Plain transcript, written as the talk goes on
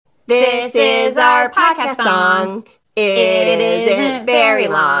This is our podcast song. It isn't very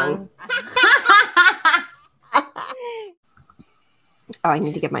long. Oh, I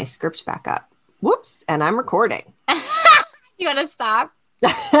need to get my script back up. Whoops, and I'm recording. You want to stop?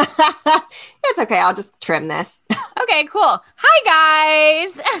 It's okay. I'll just trim this. Okay, cool. Hi,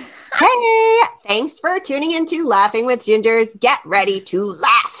 guys. Hey, thanks for tuning into Laughing with Gingers. Get ready to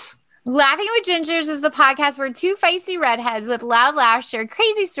laugh. Laughing with Gingers is the podcast where two feisty redheads with loud laughs share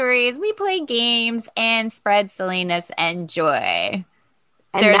crazy stories. We play games and spread silliness and joy.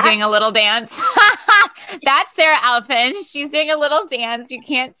 Sarah's doing a little dance. That's Sarah Alpin. She's doing a little dance. You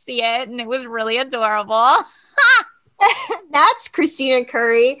can't see it, and it was really adorable. That's Christina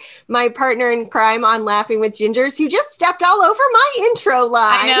Curry, my partner in crime on Laughing with Gingers, who just stepped all over my intro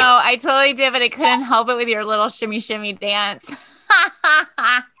line. I know. I totally did, but I couldn't help it with your little shimmy shimmy dance.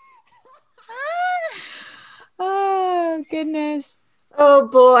 Oh, goodness. Oh,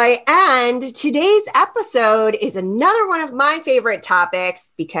 boy. And today's episode is another one of my favorite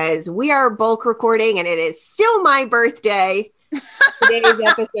topics because we are bulk recording and it is still my birthday. Today's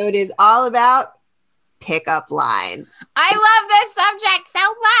episode is all about pickup lines. I love this subject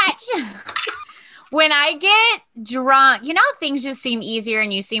so much. When I get drunk, you know, things just seem easier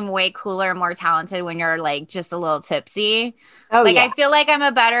and you seem way cooler and more talented when you're like just a little tipsy. Oh, like, yeah. I feel like I'm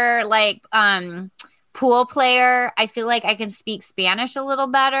a better pool player. I feel like I can speak Spanish a little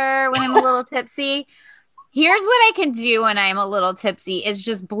better when I'm a little tipsy. Here's what I can do when I'm a little tipsy is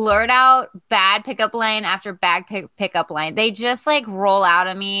just blurt out bad pickup line after bad pickup line. They just like roll out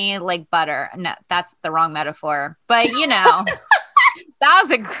of me like butter. No, that's the wrong metaphor. But you know, that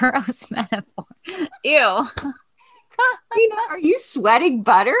was a gross metaphor. Ew. Are you sweating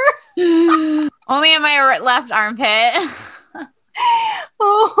butter? Only in my left armpit.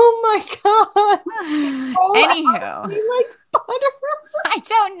 Oh my God. Anywho. Like butter. I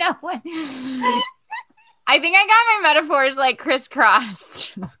don't know what. I think I got my metaphors like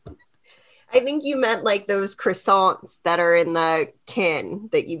crisscrossed. I think you meant like those croissants that are in the tin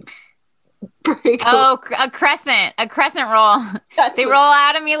that you break. Oh, a crescent roll. They roll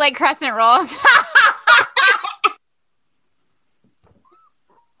out of me like crescent rolls.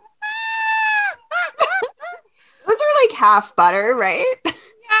 Those are like half butter, right? Yeah,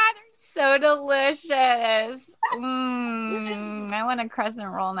 they're so delicious. I want a crescent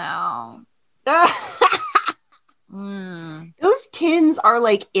roll now. Those tins are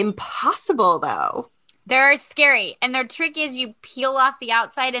like impossible though. They're scary. And their trick is you peel off the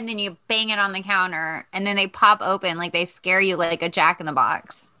outside and then you bang it on the counter and then they pop open like they scare you like a Jack in the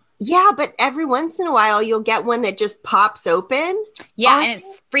Box. Yeah, but every once in a while you'll get one that just pops open. Yeah, and it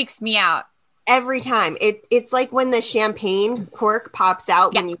freaks me out. Every time. It's like when the champagne cork pops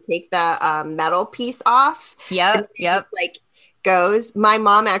out when you take the metal piece off. Yep. Just, like goes. My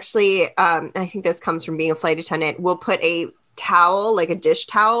mom actually, I think this comes from being a flight attendant, will put a towel, like a dish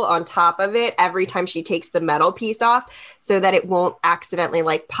towel on top of it every time she takes the metal piece off so that it won't accidentally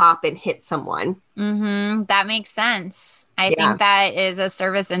like pop and hit someone. That makes sense. I think that is a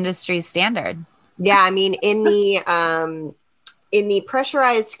service industry standard. Yeah, I mean, in the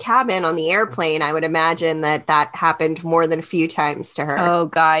pressurized cabin on the airplane, I would imagine that happened more than a few times to her. Oh,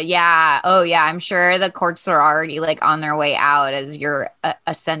 God. Yeah. Oh, yeah. I'm sure the corks are already like on their way out as you're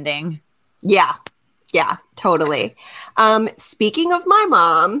ascending. Yeah. Yeah, totally. Speaking of my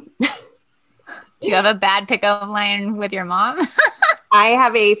mom. Do you have a bad pickup line with your mom? I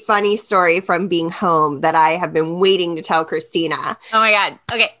have a funny story from being home that I have been waiting to tell Christina. Oh, my God.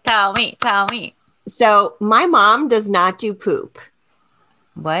 Okay. Tell me. So my mom does not do poop.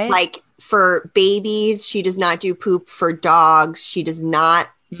 What? Like for babies, she does not do poop. For dogs, she does not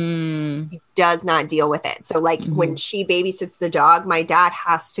does not deal with it. So like when she babysits the dog, my dad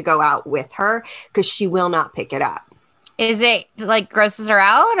has to go out with her because she will not pick it up. Is it like grosses her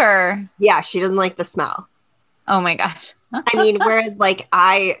out or? Yeah, she doesn't like the smell. Oh my gosh. I mean, whereas like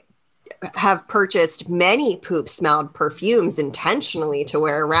I have purchased many poop smelled perfumes intentionally to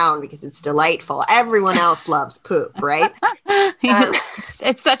wear around because it's delightful. Everyone else loves poop, right?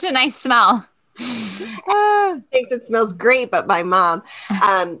 It's such a nice smell. Thinks it smells great, but my mom.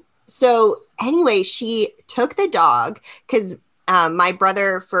 So anyway, she took the dog because my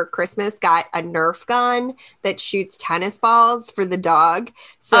brother for Christmas got a Nerf gun that shoots tennis balls for the dog.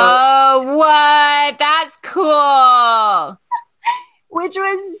 So, oh, what? That's cool. Which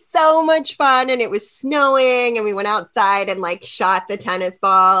was so much fun. And it was snowing and we went outside and like shot the tennis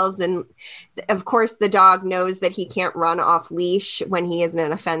balls. And of course the dog knows that he can't run off leash when he is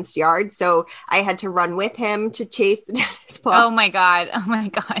in a fenced yard. So I had to run with him to chase the tennis ball. Oh my God.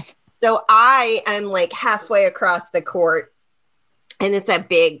 So I am like halfway across the court and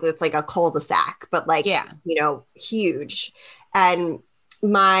it's like a cul-de-sac, but like, Yeah. huge. And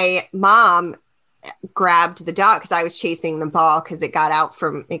my mom grabbed the dog because I was chasing the ball because it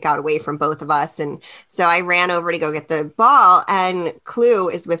got away from both of us. And so I ran over to go get the ball, and Clue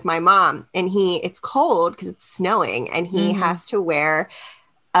is with my mom, and it's cold because it's snowing, and he has to wear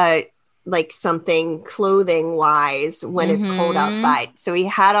like something clothing wise when it's cold outside. So he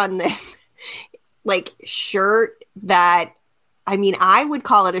had on this like shirt that, I mean, I would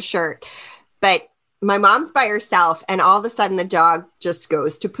call it a shirt, but my mom's by herself, and all of a sudden the dog just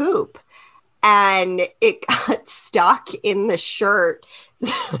goes to poop, and it got stuck in the shirt.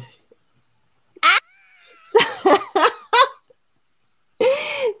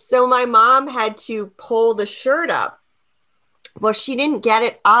 So my mom had to pull the shirt up. Well, she didn't get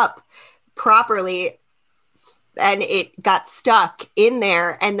it up properly, and it got stuck in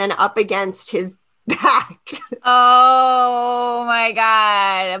there and then up against his back. Oh my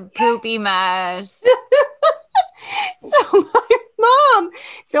God. A poopy mess.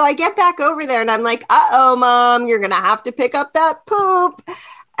 So I get back over there and I'm like, uh-oh, Mom, you're going to have to pick up that poop.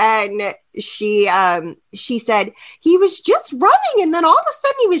 And she said, he was just running, and then all of a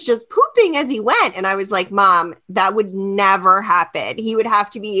sudden he was just pooping as he went. And I was like, Mom, that would never happen. He would have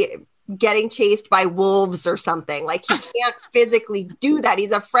to be getting chased by wolves or something. Like, he can't physically do that.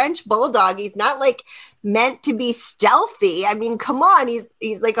 He's a French bulldog. He's not like meant to be stealthy. I mean, come on.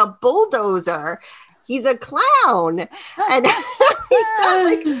 He's like a bulldozer. He's a clown, and he's not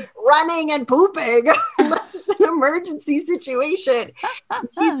like running and pooping unless it's an emergency situation. And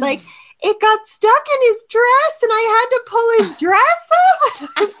she's like, it got stuck in his dress and I had to pull his dress up.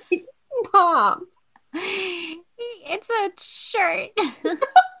 I was like, Mom, it's a shirt. I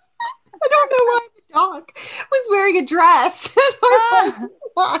don't know why the dog was wearing a dress in our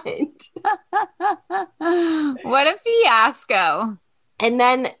mind. What a fiasco. And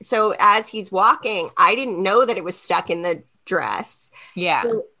then, so as he's walking, I didn't know that it was stuck in the dress. Yeah.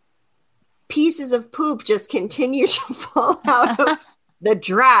 So pieces of poop just continue to fall out of the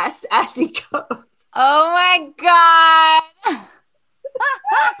dress as he goes. Oh my God.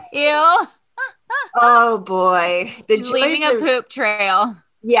 Ew. Oh boy. He's leaving a poop trail.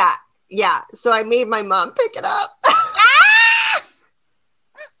 Yeah. Yeah. So I made my mom pick it up.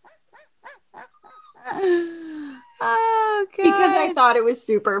 Oh, God. Because I thought it was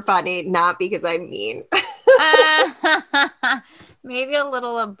super funny, not because I'm mean. Maybe a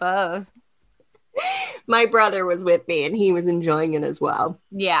little of both. My brother was with me and he was enjoying it as well.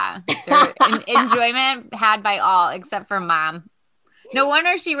 Yeah. Enjoyment had by all except for Mom. No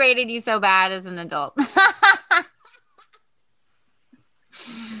wonder she rated you so bad as an adult.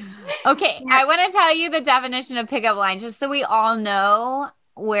 Okay. I want to tell you the definition of pickup line just so we all know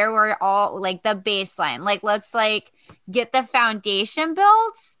where we're all like the baseline. Like, let's like get the foundation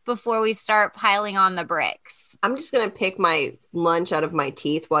built before we start piling on the bricks. I'm just going to pick my lunch out of my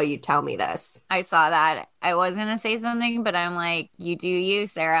teeth while you tell me this. I saw that. I was going to say something, but I'm like, you do you,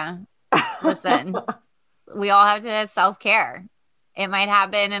 Sarah. Listen, we all have to self-care. It might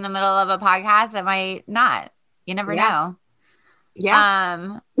happen in the middle of a podcast. It might not. You never know.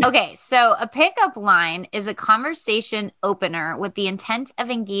 Yeah. Okay. So a pickup line is a conversation opener with the intent of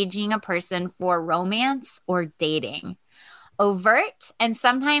engaging a person for romance or dating. Overt and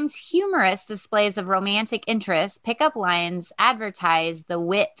sometimes humorous displays of romantic interest, pickup lines advertise the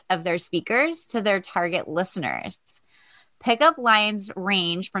wit of their speakers to their target listeners. Pickup lines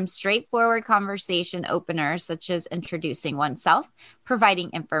range from straightforward conversation openers, such as introducing oneself,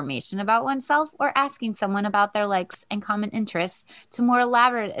 providing information about oneself, or asking someone about their likes and common interests, to more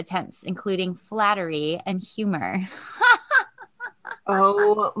elaborate attempts, including flattery and humor.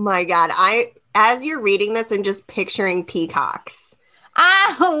 Oh my God. As you're reading this, I'm just picturing peacocks.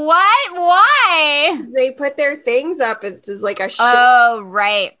 What? Why? They put their things up. It's just like a show. Oh,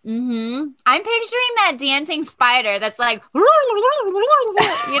 right. Mm-hmm. I'm picturing that dancing spider that's like,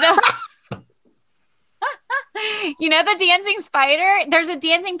 you know, you know, the dancing spider. There's a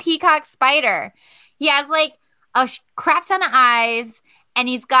dancing peacock spider. He has like a crap ton of eyes, and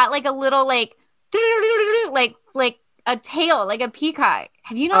he's got like a little like a tail, like a peacock.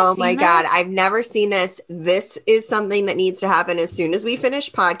 Have you not seen this? Oh my God, I've never seen this. This is something that needs to happen as soon as we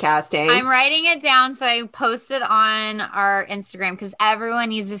finish podcasting. I'm writing it down so I post it on our Instagram because everyone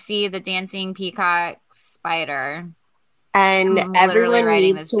needs to see the dancing peacock spider. And everyone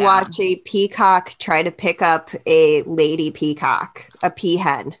needs to watch a peacock try to pick up a lady peacock, a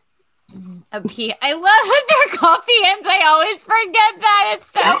peahen. I love that they're called peahens. I always forget that.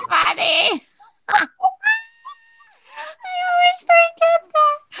 It's so funny. I always forget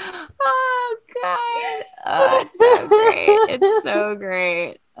that. Oh God. Oh, it's so great. It's so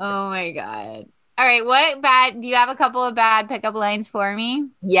great. Oh my God. All right. Do you have a couple of bad pickup lines for me?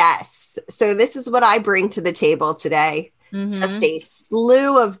 Yes. So this is what I bring to the table today. Just Mm-hmm. a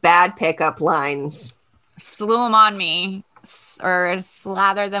slew of bad pickup lines. Slew them on me or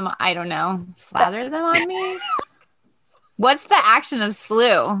slather them. I don't know. Slather them on me? What's the action of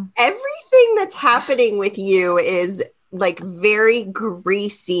slew? Everything that's happening with you is like very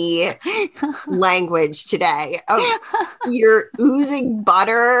greasy language today. You're oozing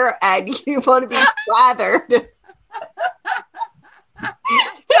butter and you want to be slathered.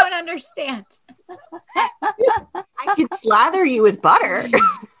 Don't understand. I could slather you with butter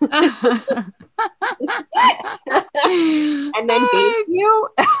and then bake you.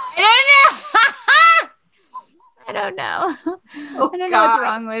 I don't know. Oh, I don't know God. what's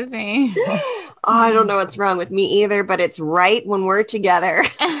wrong with me. Oh, I don't know what's wrong with me either, but it's right when we're together.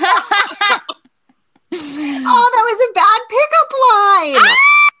 Oh, that was a bad pickup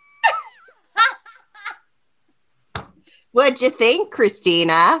line. What'd you think,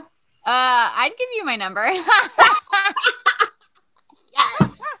 Christina? I'd give you my number.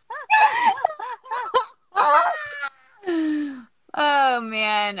 Yes. Oh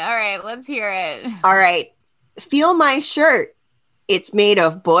man. All right, let's hear it. All right. Feel my shirt. It's made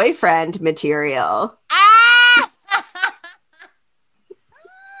of boyfriend material. Ah!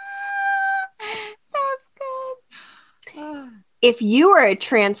 That's good. If you were a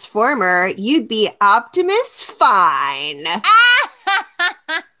transformer, you'd be Optimus Fine.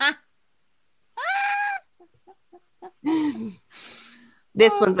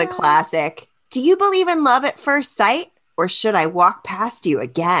 This one's a classic. Do you believe in love at first sight, or should I walk past you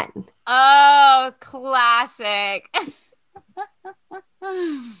again? Oh, classic.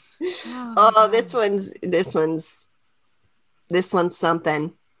 Oh, this one's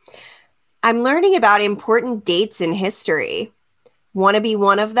something. I'm learning about important dates in history. Want to be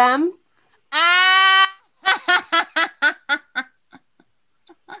one of them?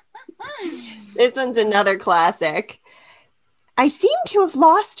 This one's another classic. I seem to have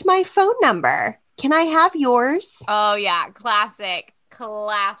lost my phone number. Can I have yours? Oh yeah, classic.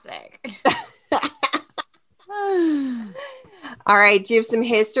 All right, do you have some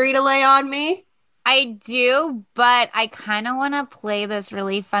history to lay on me? I do, but I kind of want to play this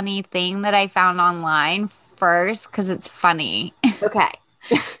really funny thing that I found online first because it's funny. Okay.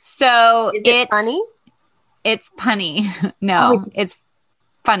 So Is it funny? It's punny. No, it's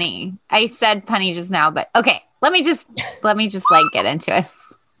funny. I said punny just now, but okay. Let me just like get into it.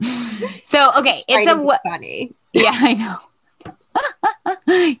 So, okay, it's funny. Yeah, I know.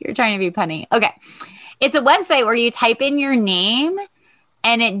 You're trying to be punny. Okay. It's a website where you type in your name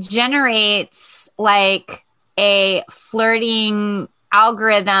and it generates like a flirting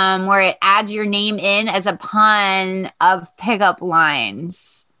algorithm where it adds your name in as a pun of pickup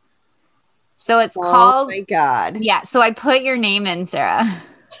lines. So it's called. Oh my God. Yeah. So I put your name in, Sarah.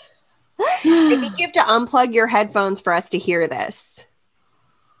 I think you have to unplug your headphones for us to hear this.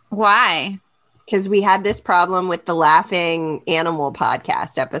 Why? Because we had this problem with the Laughing Animal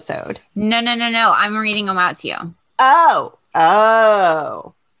podcast episode. No. I'm reading them out to you. Oh.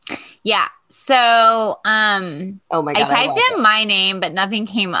 Yeah. So, oh my God, I typed in my name, but nothing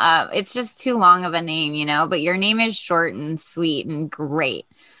came up. It's just too long of a name, you know, but your name is short and sweet and great.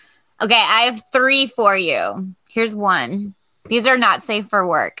 Okay. I have 3 for you. Here's one. These are not safe for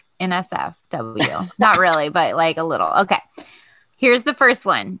work. NSFW. Not really, but like a little. Okay. Here's the first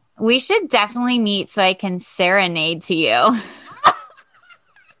one. We should definitely meet so I can serenade to you.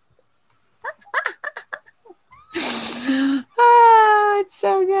 Oh, it's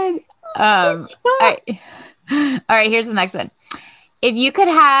so good. All right, here's the next one. If you could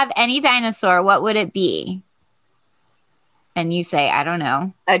have any dinosaur, what would it be? And you say, I don't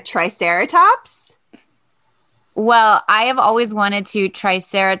know. A triceratops? Well, I have always wanted to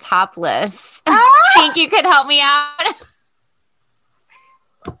triceratopless. Think you could help me out?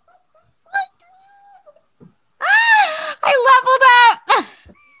 I leveled up.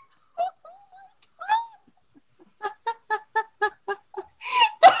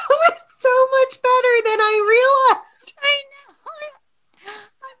 That was so much better than I realized. I know.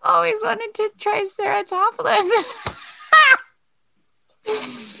 I've always wanted to triceratopless.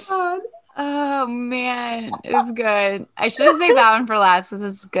 God. Oh man, it was good. I should have saved that one for last. This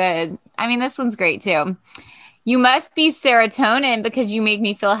is good. I mean, this one's great too. You must be serotonin because you make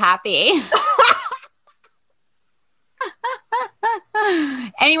me feel happy.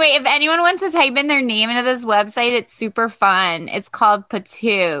 Anyway, if anyone wants to type in their name into this website, it's super fun. It's called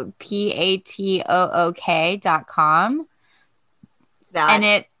Patook, PATOOK.com. And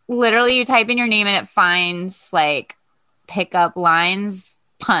it literally, you type in your name and it finds like pickup lines,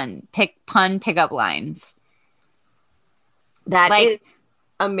 pickup lines. That is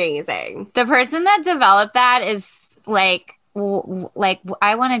amazing. The person that developed that is like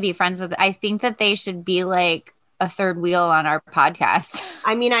I want to be friends with. I think that they should be like a third wheel on our podcast.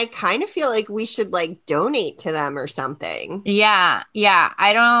 I mean, I kind of feel like we should like donate to them or something. Yeah.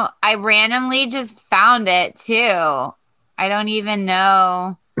 I randomly just found it too. I don't even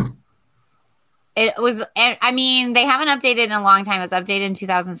know. It was, I mean, they haven't updated in a long time. It was updated in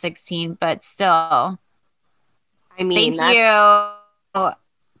 2016, but still. I mean, thank you,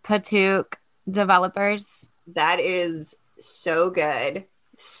 Patook developers. That is so good.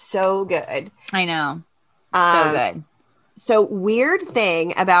 So good. I know. So good. So weird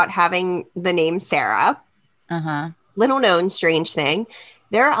thing about having the name Sarah. Little known strange thing.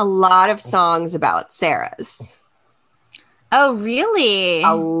 There are a lot of songs about Sarahs. Oh, really?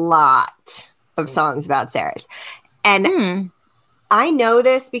 A lot of songs about Sarahs. And I know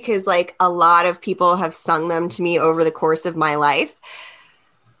this because like a lot of people have sung them to me over the course of my life.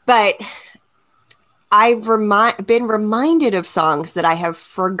 But I've been reminded of songs that I have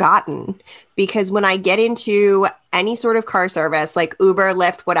forgotten because when I get into any sort of car service, like Uber,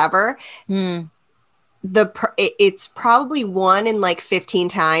 Lyft, whatever, it's probably one in like 15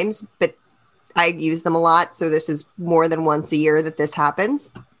 times, but I use them a lot. So this is more than once a year that this happens.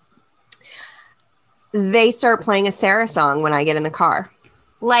 They start playing a Sarah song when I get in the car.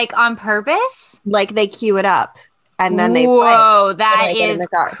 Like on purpose? Like they cue it up and then they play it. Whoa, that is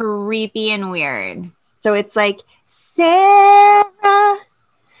creepy and weird. So it's like, Sarah,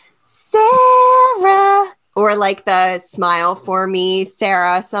 Sarah, or like the Smile for Me,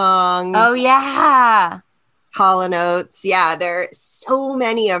 Sarah song. Oh, yeah. Hall & Oates. Yeah, there are so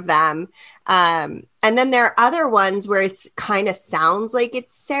many of them. And then there are other ones where it's kind of sounds like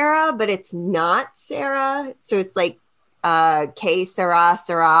it's Sarah, but it's not Sarah. So it's like, K Sarah,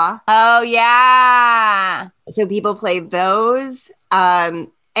 Sarah. Oh, yeah. So people play those.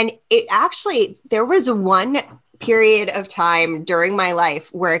 And it actually, there was one period of time during my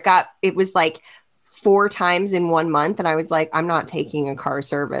life where it was like 4 times in 1 month. And I was like, I'm not taking a car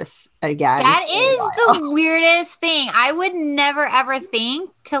service again. That is the weirdest thing. I would never, ever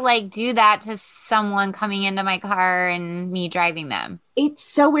think to like do that to someone coming into my car and me driving them. It's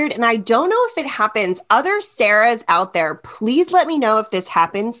so weird. And I don't know if it happens. Other Sarahs out there, please let me know if this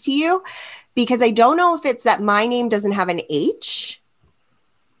happens to you, because I don't know if it's that my name doesn't have an H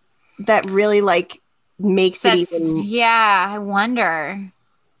that really like makes it even. Yeah, I wonder.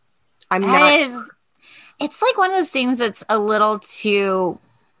 It's like one of those things that's a little too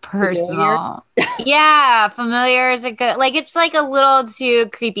personal. Yeah, familiar is a good, like it's like a little too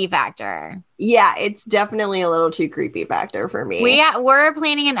creepy factor. Yeah, it's definitely a little too creepy factor for me. We're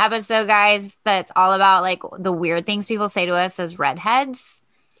planning an episode, guys, that's all about like the weird things people say to us as redheads.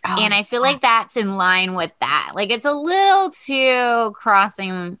 And I feel like that's in line with that. Like it's a little too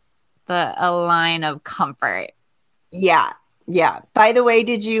crossing a line of comfort. Yeah. By the way,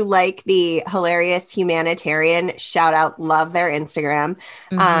 did you like the Hilarious Humanitarian shout out? Love their Instagram.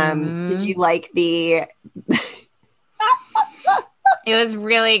 Did you like the It was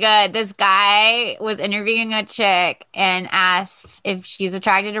really good. This guy was interviewing a chick and asks if she's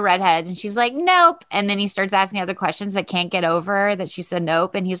attracted to redheads. And she's like, nope. And then he starts asking other questions, but can't get over that she said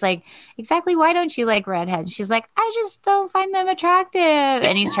nope. And he's like, exactly, why don't you like redheads? She's like, I just don't find them attractive.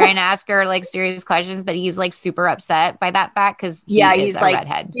 And he's trying to ask her like serious questions, but he's like super upset by that fact because he's like,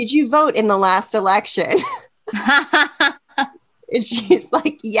 redhead. Did you vote in the last election? And she's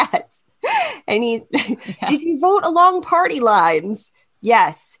like, yes. And did you vote along party lines?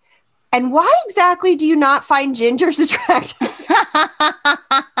 Yes. And why exactly do you not find gingers attractive?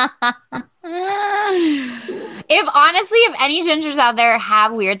 If any gingers out there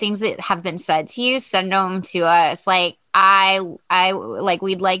have weird things that have been said to you, send them to us. Like I like,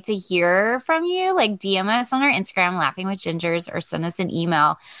 we'd like to hear from you. Like DM us on our Instagram, Laughing with Gingers, or send us an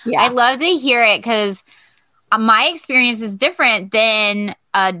email. Yeah. I'd love to hear it because my experience is different than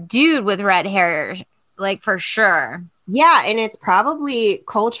a dude with red hair, like for sure. Yeah, and it's probably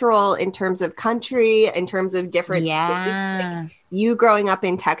cultural in terms of country, in terms of different cities. Like you growing up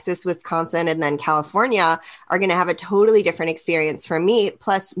in Texas, Wisconsin, and then California are going to have a totally different experience from me.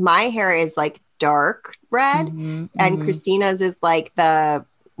 Plus, my hair is like dark red, and Christina's is like the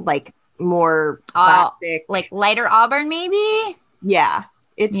more classic, like lighter auburn, maybe. Yeah.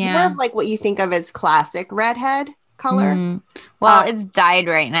 It's more of like what you think of as classic redhead color. Well, it's dyed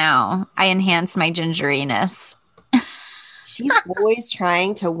right now. I enhance my gingeriness. She's always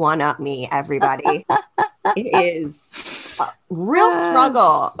trying to one-up me, everybody. It is Real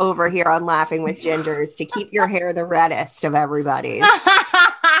struggle over here on Laughing with Gingers to keep your hair the reddest of everybody's.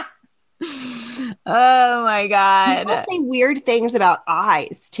 Oh my God. People say weird things about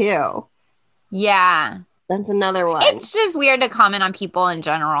eyes too. Yeah. That's another one. It's just weird to comment on people in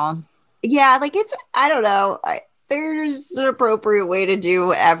general. Yeah, like I don't know. There's an appropriate way to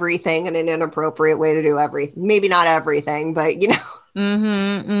do everything and an inappropriate way to do everything. Maybe not everything, but you know.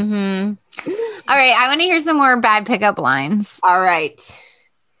 Mm-hmm. Mm-hmm. All right. I want to hear some more bad pickup lines. All right.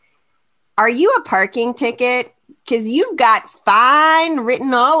 Are you a parking ticket? Because you've got fine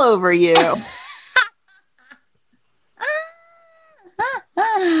written all over you.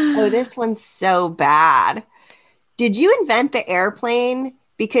 Oh, this one's so bad. Did you invent the airplane?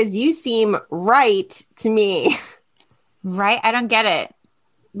 Because you seem right to me. Right? I don't get it.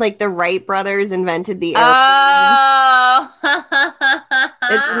 Like the Wright brothers invented the airplane. Oh.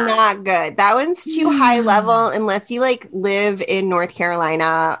 It's not good. That one's too high level unless you like live in North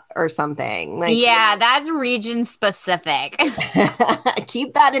Carolina or something. Like, yeah, that's region specific.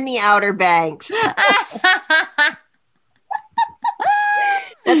 keep that in the Outer Banks.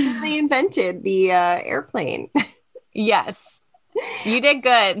 That's when they invented the airplane. Yes. You did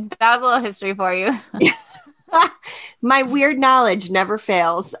good. That was a little history for you. My weird knowledge never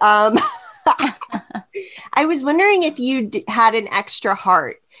fails. I was wondering if you had an extra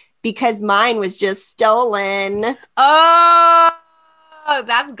heart because mine was just stolen. Oh,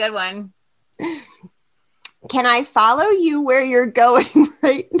 that's a good one. Can I follow you where you're going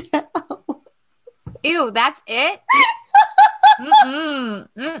right now? Ew, that's it?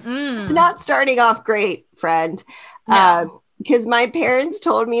 It's not starting off great, friend. No. Because my parents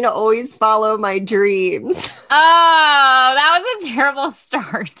told me to always follow my dreams. Oh, that was a terrible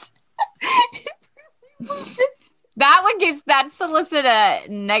start. That solicit a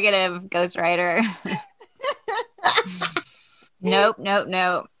negative ghostwriter. Nope.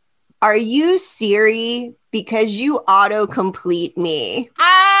 Are you Siri? Because you autocomplete me.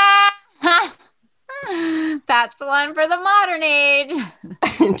 That's one for the modern age.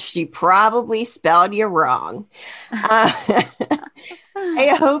 She probably spelled you wrong.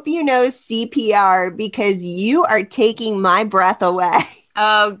 I hope you know CPR because you are taking my breath away.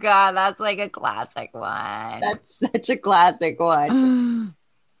 Oh, God, that's like a classic one. That's such a classic one.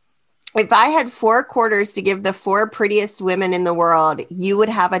 If I had 4 quarters to give the 4 prettiest women in the world, you would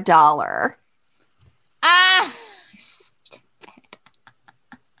have $1.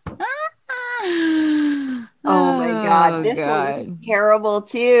 Oh my God. This one's terrible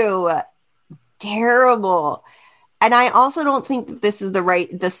too. Terrible. And I also don't think that this is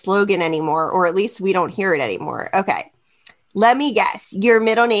the slogan anymore, or at least we don't hear it anymore. Okay. Let me guess. Your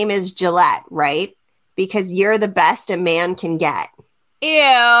middle name is Gillette, right? Because you're the best a man can get.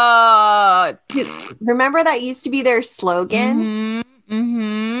 Ew. Remember that used to be their slogan?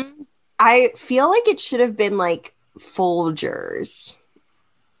 Mm-hmm. I feel like it should have been like Folgers.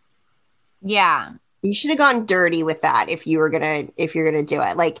 Yeah. You should have gone dirty with that if you're gonna do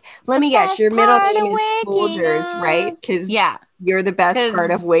it. Like, let me guess, your middle name is Folgers, right? Because you're the best part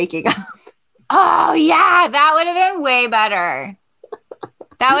of waking up. Oh yeah, that would have been way better.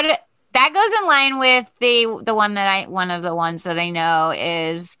 That goes in line with one of the ones that I know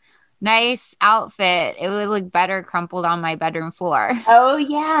is nice outfit. It would look better crumpled on my bedroom floor. Oh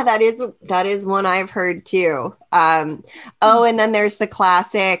yeah, that is one I've heard too. And then there's the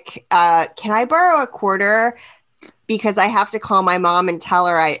classic, can I borrow a quarter? Because I have to call my mom and tell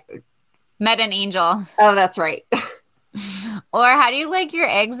her I met an angel. Oh, that's right. Or how do you like your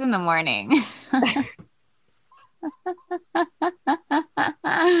eggs in the morning?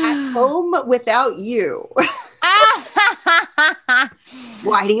 At home without you.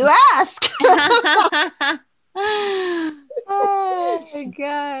 Why do you ask? Oh my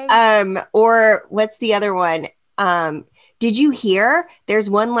God. Or what's the other one? Did you hear there's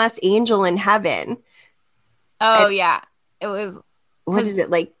one less angel in heaven? Oh yeah. It was, what is it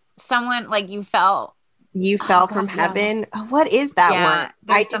like? Someone like you fell from heaven. Oh, what is that one?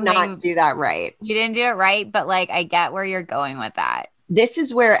 I did not do that right. You didn't do it right, but like I get where you're going with that. This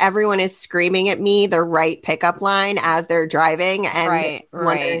is where everyone is screaming at me the right pickup line as they're driving and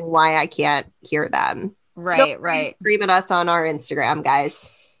wondering why I can't hear them. Right. Scream at us on our Instagram, guys.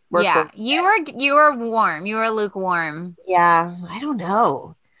 You were warm. You were lukewarm. Yeah, I don't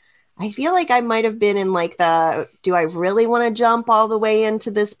know. I feel like I might have been in like do I really want to jump all the way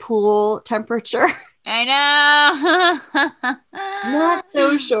into this pool temperature? I know. Not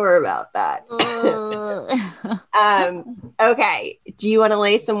so sure about that. Okay. Do you want to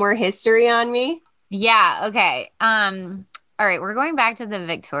lay some more history on me? Yeah. Okay. All right. We're going back to the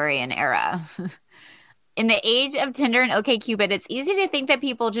Victorian era. In the age of Tinder and OkCupid, it's easy to think that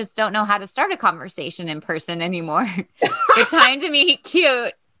people just don't know how to start a conversation in person anymore. The time to meet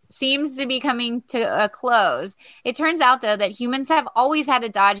cute seems to be coming to a close. It turns out, though, that humans have always had a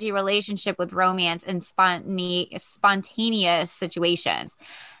dodgy relationship with romance and spontaneous situations.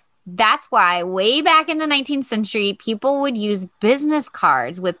 That's why way back in the 19th century, people would use business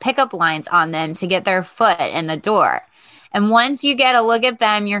cards with pickup lines on them to get their foot in the door. And once you get a look at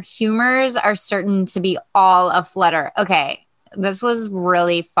them, your humors are certain to be all aflutter. Okay, this was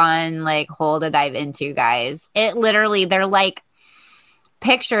really fun, like, hole to dive into, guys. It literally, they're like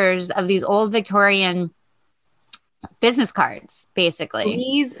pictures of these old Victorian business cards, basically.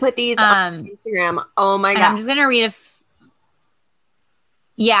 Please put these on Instagram. Oh my God. I'm just going to read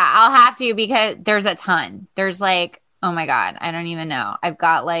yeah, I'll have to because there's a ton. There's like, oh my God, I don't even know. I've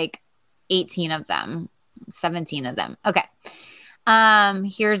got like 18 of them. 17 of them. Okay.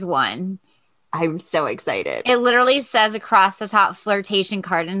 Here's one. I'm so excited. It literally says across the top flirtation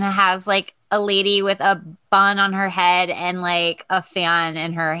card, and it has like a lady with a bun on her head and like a fan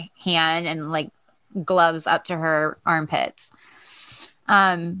in her hand and like gloves up to her armpits.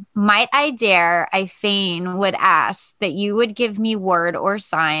 Might I dare, I fain would ask that you would give me word or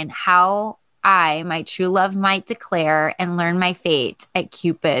sign how I, my true love, might declare and learn my fate at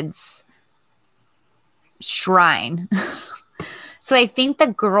Cupid's shrine. So I think the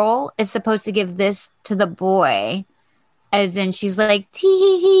girl is supposed to give this to the boy, as in she's like,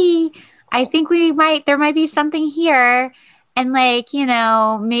 tee, I think there might be something here. And like, you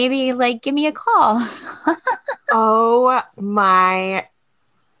know, maybe like give me a call. Oh my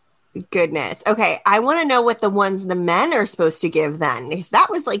goodness. Okay. I want to know what the ones the men are supposed to give then. Because that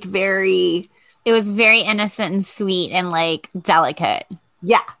was like it was very innocent and sweet and like delicate.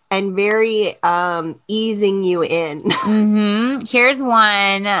 Yeah. And very easing you in. Mm-hmm. Here's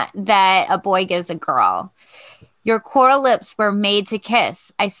one that a boy gives a girl. Your coral lips were made to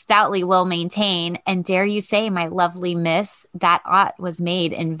kiss. I stoutly will maintain. And dare you say, my lovely miss, that aught was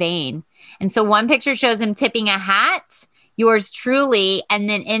made in vain. And so one picture shows him tipping a hat, yours truly. And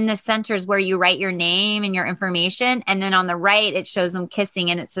then in the center is where you write your name and your information. And then on the right, it shows him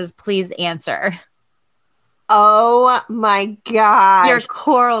kissing and it says, please answer. Oh my gosh. Your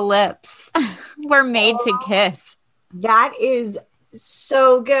coral lips were made to kiss. That is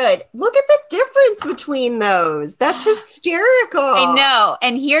so good. Look at the difference between those. That's hysterical. I know.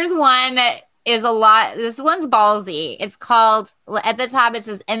 And here's one that is a lot. This one's ballsy. It's called, at the top, it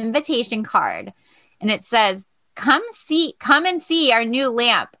says invitation card. And it says, come and see our new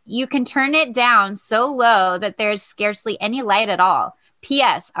lamp. You can turn it down so low that there's scarcely any light at all.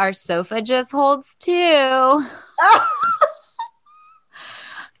 P.S. Our sofa just holds two. Like,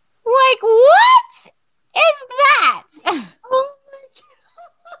 what is that? Oh my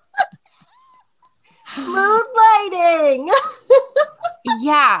God. Mood lighting.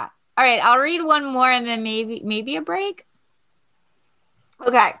 Yeah. All right. I'll read one more and then maybe a break.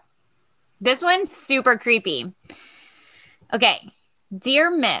 Okay. This one's super creepy. Okay. Dear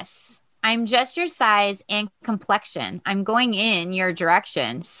Miss, I'm just your size and complexion. I'm going in your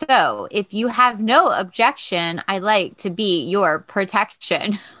direction. So if you have no objection, I'd like to be your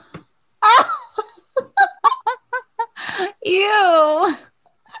protection. Ew.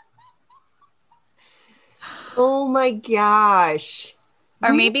 Oh my gosh.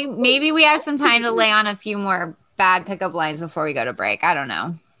 Or maybe we have some time to lay on a few more bad pickup lines before we go to break. I don't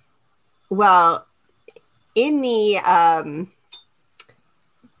know. Well, in the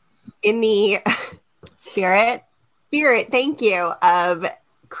spirit, thank you, of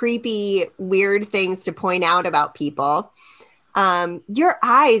creepy, weird things to point out about people. Your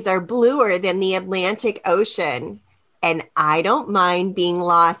eyes are bluer than the Atlantic Ocean, and I don't mind being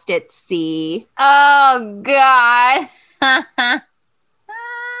lost at sea. Oh, God.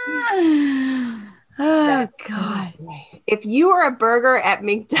 Oh, God. If you were a burger at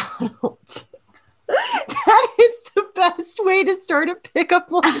McDonald's, that is the best way to start a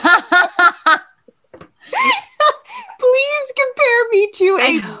pickup line. Please compare me to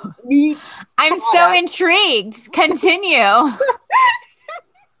a meat. I'm so intrigued. Continue.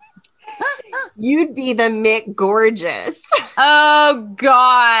 You'd be the Mick Gorgeous. Oh,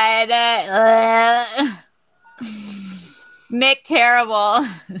 God. Mick Terrible.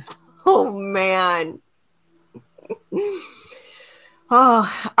 Oh, man.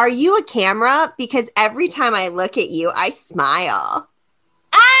 Oh, are you a camera? Because every time I look at you, I smile.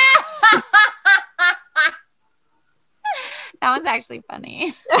 That one's actually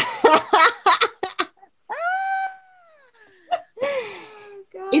funny.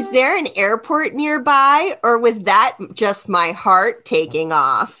 Is Is there an airport nearby, or was that just my heart taking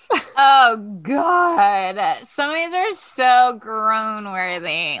off? Oh God. Some of these are so groan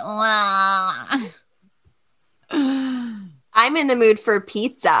worthy. I'm in the mood for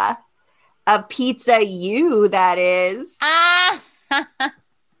pizza. A pizza you, that is.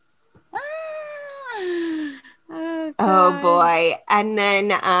 Oh boy. And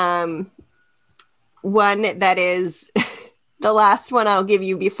then one that is the last one I'll give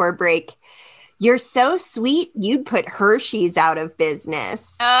you before break. You're so sweet, you'd put Hershey's out of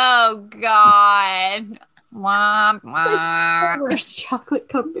business. Oh God. Womp, womp. Worst chocolate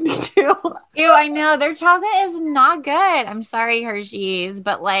company too. Ew, I know their chocolate is not good. I'm sorry, Hershey's,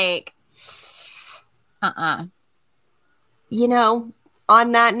 but like, You know,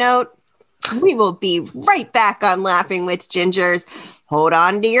 on that note, we will be right back on Laughing with Gingers. Hold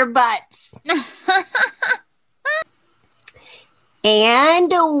on to your butts.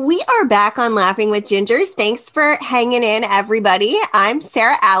 And we are back on Laughing with Gingers. Thanks for hanging in, everybody. I'm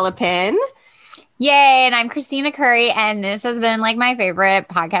Sarah Alapin. Yay, and I'm Christina Curry, and this has been like my favorite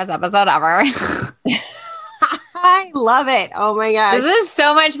podcast episode ever. I love it. Oh my gosh. This is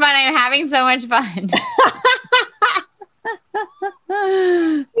so much fun. I'm having so much fun.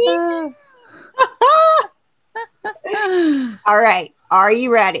 All right. Are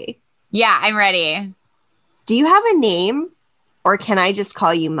you ready? Yeah, I'm ready. Do you have a name, or can I just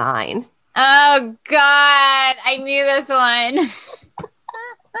call you mine? Oh God, I knew this one.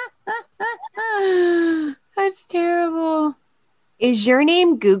 That's terrible. Is your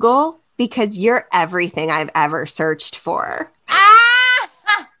name Google? Because you're everything I've ever searched for. I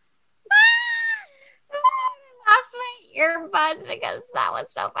lost my earbuds because that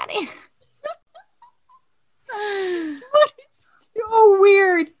was so funny. That is so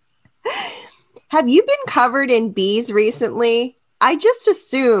weird. Have you been covered in bees recently? I just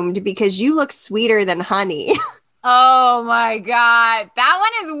assumed because you look sweeter than honey. Oh my God. That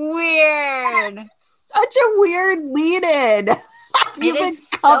one is weird. Such a weird lead-in. It is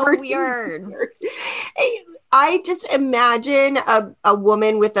so weird. I just imagine a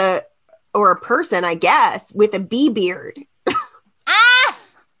woman with or a person, I guess, with a bee beard. Ah!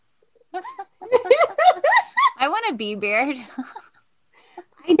 I want a bee beard.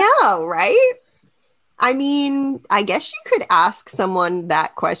 I know, right? I mean, I guess you could ask someone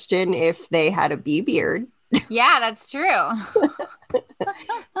that question if they had a bee beard. Yeah, that's true.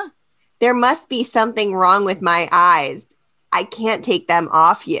 There must be something wrong with my eyes. I can't take them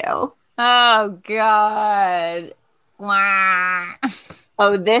off you. Oh, God. Wah.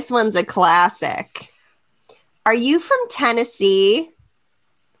 Oh, this one's a classic. Are you from Tennessee?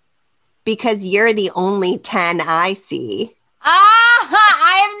 Because you're the only 10 I see.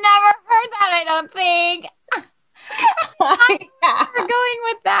 I have never heard that, I don't think. We're going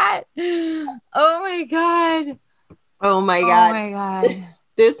with that. Oh, my God. Oh, my God. Oh, my God.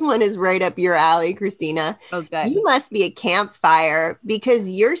 This one is right up your alley, Christina. Oh, good. You must be a campfire because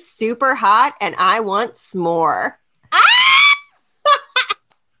you're super hot and I want s'more. Ah!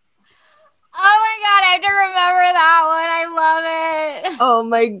 Oh my God, I have to remember that one. I love it. Oh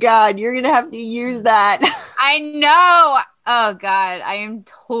my God, you're going to have to use that. I know. Oh God, I am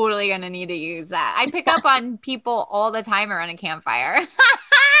totally going to need to use that. I pick up on people all the time around a campfire.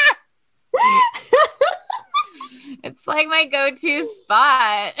 It's like my go-to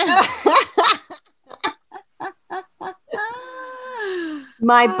spot.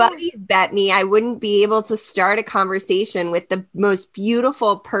 My buddies bet me I wouldn't be able to start a conversation with the most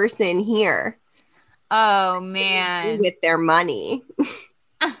beautiful person here. Oh, man. With their money.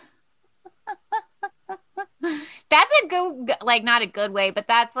 That's a good, like, not a good way, but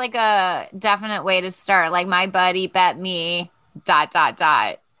that's like a definite way to start. Like, my buddy bet me ...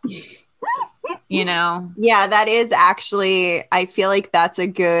 You know? Yeah, that is actually, I feel like that's a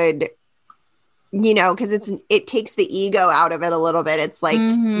good, you know, because it takes the ego out of it a little bit. It's like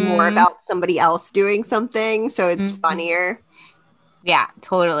more about somebody else doing something. So it's funnier. Yeah,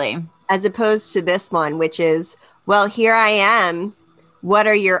 totally. As opposed to this one, which is, well, here I am. What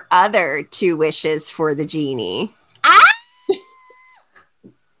are your other 2 wishes for the genie?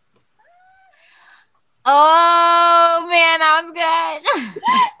 Oh, man, that was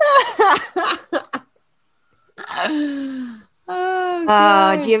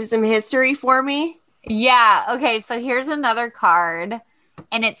good. Do you have some history for me? Yeah. Okay. So here's another card,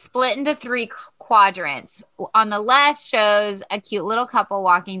 and it's split into 3 quadrants. On the left shows a cute little couple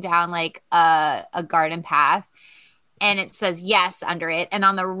walking down like a garden path, and it says yes under it. And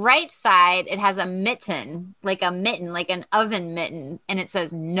on the right side, it has a mitten, like an oven mitten, and it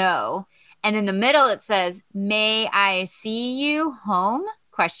says no. And in the middle, it says, "May I see you home?"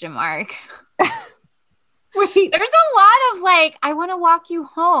 Question mark. Wait, There's a lot of like, I want to walk you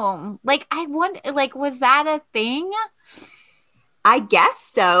home. Like, I want, like, was that a thing? I guess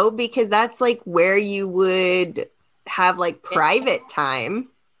so, because that's like where you would have like private time.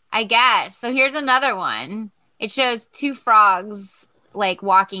 I guess. So here's another one. It shows two frogs like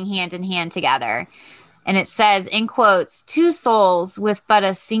walking hand in hand together. And it says, in quotes, two souls with but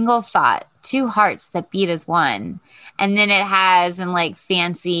a single thought, two hearts that beat as one. And then it has in like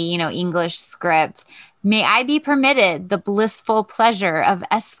fancy, English script, may I be permitted the blissful pleasure of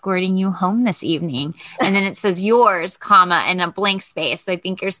escorting you home this evening. And then it says yours, comma, and a blank space. I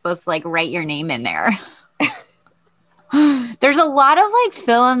think you're supposed to like write your name in there. There's a lot of like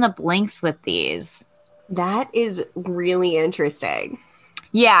fill in the blanks with these. That is really interesting.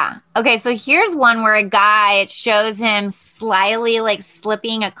 Yeah. Okay. So here's one where a guy, it shows him slyly like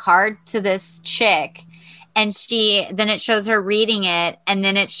slipping a card to this chick. And then it shows her reading it. And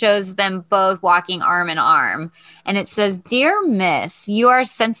then it shows them both walking arm in arm. And it says, Dear Miss, you are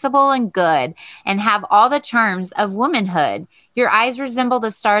sensible and good and have all the charms of womanhood. Your eyes resemble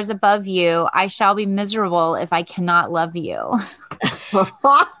the stars above you. I shall be miserable if I cannot love you.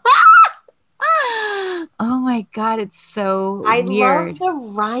 Oh my God, it's so I weird. love the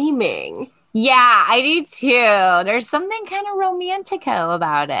rhyming. Yeah, I do too. There's something kind of romantico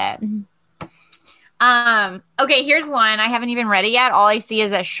about it. Okay, here's one. I haven't even read it yet. All I see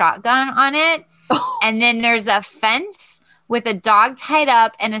is a shotgun on it. And then there's a fence with a dog tied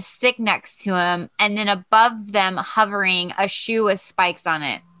up and a stick next to him. And then above them hovering a shoe with spikes on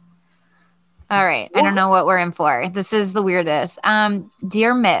it. All right. I don't know what we're in for. This is the weirdest.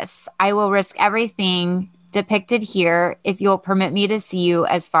 Dear Miss, I will risk everything depicted here if you'll permit me to see you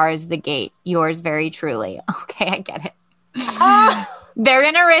as far as the gate. Yours very truly. Okay, I get it. They're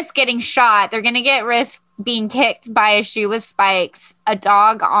going to risk getting shot. They're going to risk being kicked by a shoe with spikes, a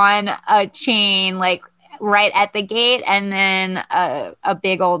dog on a chain, like right at the gate, and then a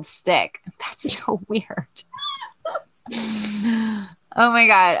big old stick. That's so weird. Oh my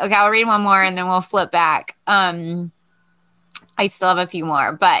God. Okay, I'll read one more and then we'll flip back. I still have a few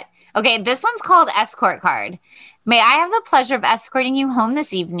more, but okay, this one's called Escort Card. May I have the pleasure of escorting you home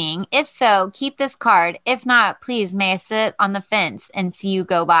this evening? If so, keep this card. If not, please may I sit on the fence and see you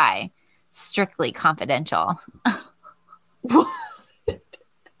go by. Strictly confidential. They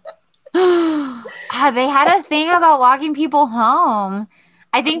had a thing about walking people home.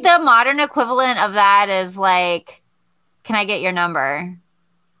 I think the modern equivalent of that is like, can I get your number?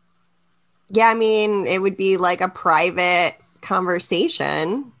 Yeah, I mean, it would be like a private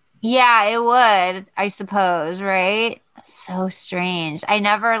conversation. Yeah, it would, I suppose, right? So strange. I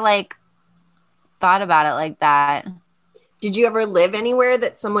never like thought about it like that. Did you ever live anywhere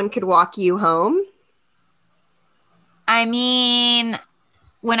that someone could walk you home? I mean,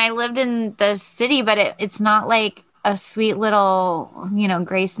 when I lived in the city, but it's not like a sweet little,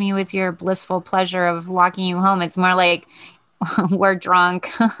 grace me with your blissful pleasure of walking you home. It's more like we're drunk.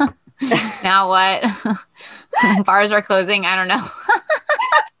 Now what? Bars are closing. I don't know.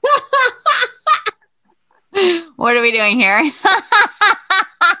 What are we doing here?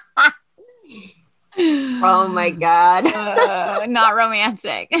 Oh my God. Not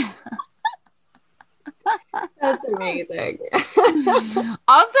romantic. That's amazing.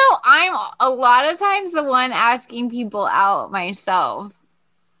 Also, I'm a lot of times the one asking people out myself.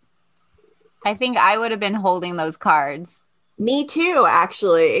 I think I would have been holding those cards. Me too,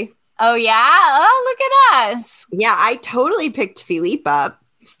 actually. Oh, yeah? Oh, look at us. Yeah, I totally picked Philippe up.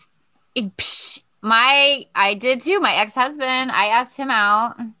 I did too. My ex-husband, I asked him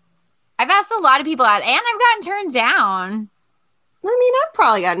out. I've asked a lot of people out, and I've gotten turned down. I mean, I've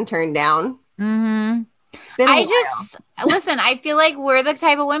probably gotten turned down. Mm-hmm. Listen, I feel like we're the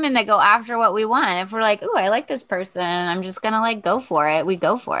type of women that go after what we want. If we're like, ooh, I like this person, I'm just going to like go for it. We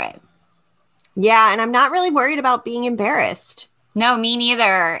go for it. Yeah. And I'm not really worried about being embarrassed. No, me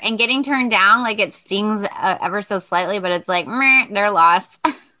neither. And getting turned down, like it stings ever so slightly, but it's like, meh, they're lost.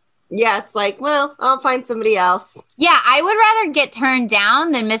 Yeah. It's like, well, I'll find somebody else. Yeah. I would rather get turned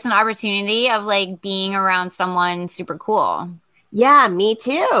down than miss an opportunity of like being around someone super cool. Yeah, me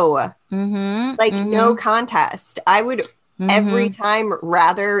too. Mm-hmm, like no contest. I would every time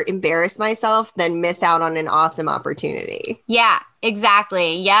rather embarrass myself than miss out on an awesome opportunity. Yeah,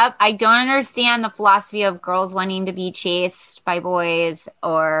 exactly. Yep. I don't understand the philosophy of girls wanting to be chased by boys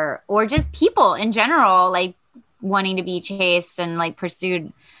or just people in general, like wanting to be chased and like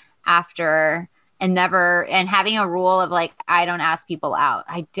pursued after and having a rule of like, I don't ask people out.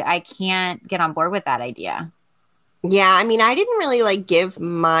 I can't get on board with that idea. Yeah, I mean, I didn't really like give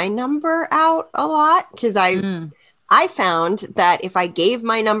my number out a lot because I I found that if I gave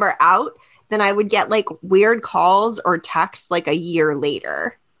my number out, then I would get like weird calls or texts like a year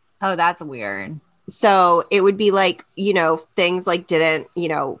later. Oh, that's weird. So it would be like, things like didn't,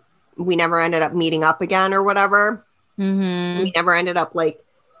 we never ended up meeting up again or whatever. Mm-hmm. We never ended up like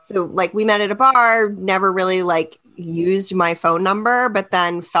we met at a bar, never really like used my phone number, but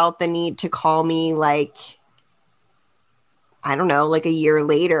then felt the need to call me like, I don't know, like a year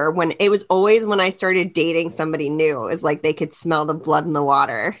later, when it was always when I started dating somebody new. It was like they could smell the blood in the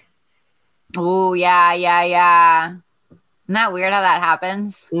water. Oh, yeah, yeah, yeah. Isn't that weird how that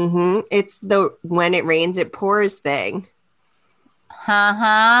happens? Mm-hmm. It's the when it rains, it pours thing.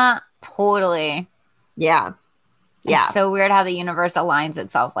 Uh-huh. Totally. Yeah. Yeah. It's so weird how the universe aligns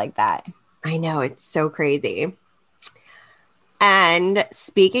itself like that. I know. It's so crazy. And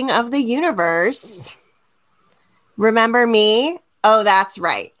speaking of the universe, remember me? Oh, that's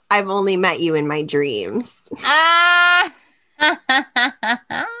right. I've only met you in my dreams. Ah!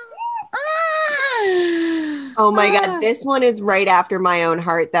 Oh my God. This one is right after my own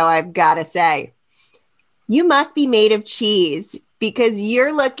heart, though, I've got to say. You must be made of cheese because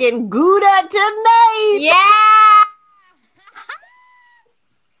you're looking Gouda tonight. Yeah.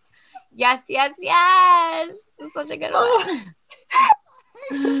 Yes, yes, yes. It's such a good one.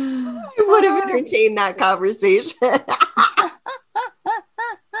 I would have entertained that conversation.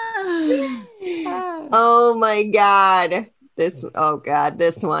 Oh my God. This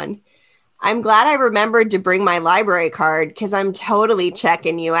one. I'm glad I remembered to bring my library card because I'm totally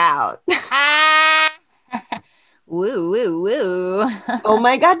checking you out. Woo, woo, woo. Oh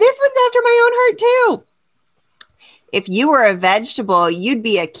my God. This one's after my own heart too. If you were a vegetable, you'd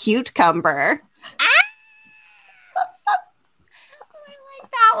be a cucumber.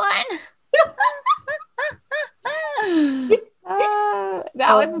 That one.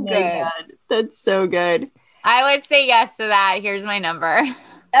 That one's good. God. That's so good. I would say yes to that. Here's my number.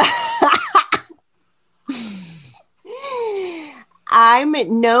 I'm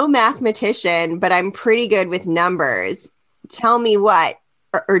no mathematician, but I'm pretty good with numbers. Tell me what,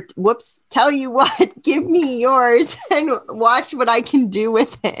 tell you what, give me yours and watch what I can do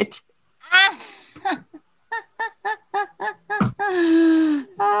with it.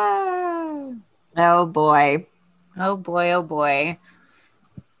 Oh boy. Oh boy, oh boy.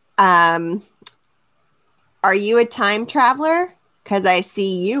 Are you a time traveler? Because I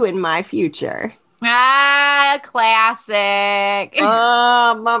see you in my future. Classic.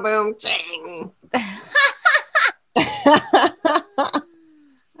 Oh, my boom ching.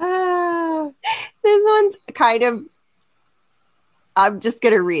 This one's kind of, I'm just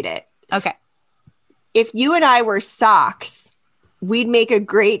going to read it. Okay. If you and I were socks, we'd make a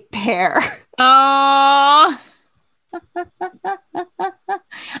great pair. Oh.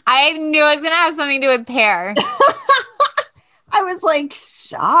 I knew it was going to have something to do with pear. I was like,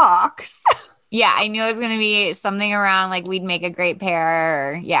 socks? Yeah, I knew it was going to be something around like we'd make a great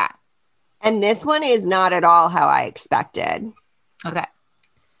pair. Yeah. And this one is not at all how I expected. Okay.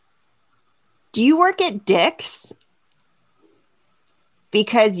 Do you work at Dick's?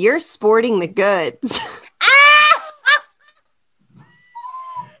 Because you're sporting the goods.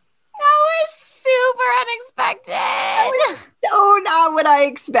 Super unexpected. That was so not what I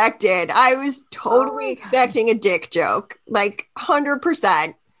expected. I was totally expecting a dick joke, like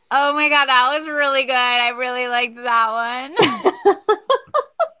 100%. Oh my God, that was really good. I really liked that one.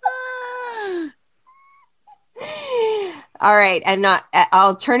 All right, and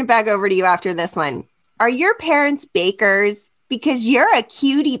I'll turn it back over to you after this one. Are your parents bakers? Because you're a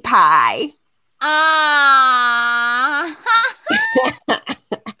cutie pie.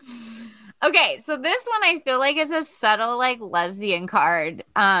 Okay, so this one I feel like is a subtle like lesbian card.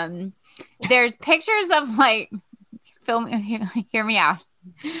 There's pictures of like hear me out.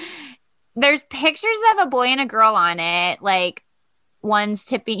 There's pictures of a boy and a girl on it. Like he's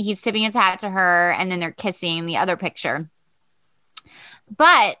tipping his hat to her, and then they're kissing in the other picture.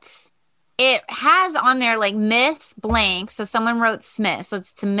 But it has on there like Miss Blank. So someone wrote Smith. So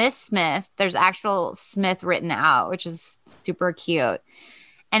it's to Miss Smith. There's actual Smith written out, which is super cute.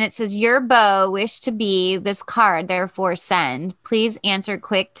 And it says, your beau wished to be this card, therefore send. Please answer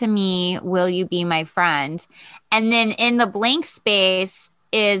quick to me. Will you be my friend? And then in the blank space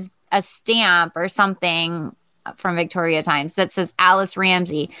is a stamp or something from Victoria Times that says Alice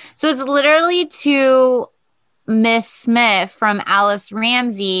Ramsey. So it's literally to Miss Smith from Alice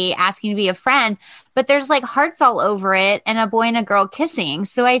Ramsey asking to be a friend. But there's like hearts all over it and a boy and a girl kissing.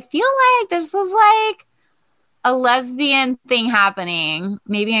 So I feel like this was like a lesbian thing happening.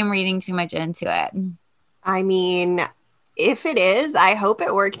 Maybe I'm reading too much into it. I mean, if it is, I hope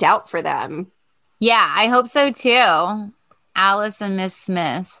it worked out for them. Yeah, I hope so too. Alice and Miss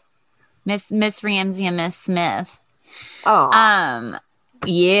Smith. Miss Ramsey and Miss Smith. Oh.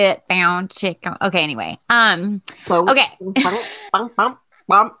 Yeah, down chicken. Okay, anyway. Bump, Okay. bump, bump, bump,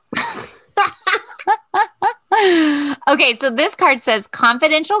 bump. Okay, so this card says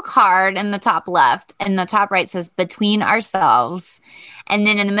confidential card in the top left, and the top right says between ourselves. And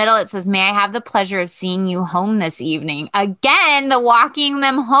then in the middle, it says, may I have the pleasure of seeing you home this evening? Again, the walking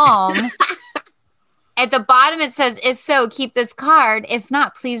them home. At the bottom, it says, if so, keep this card. If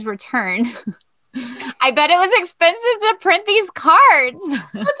not, please return. I bet it was expensive to print these cards. That's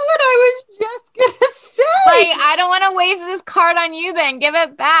what I was just going to say. Like, I don't want to waste this card on you then. Give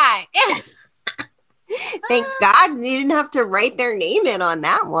it back. Thank God they didn't have to write their name in on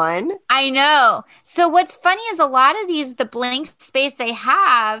that one. I know. So what's funny is a lot of these, the blank space they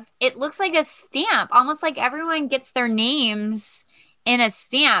have, it looks like a stamp, almost like everyone gets their names in a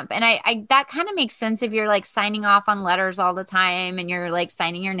stamp. And I that kind of makes sense if you're like signing off on letters all the time and you're like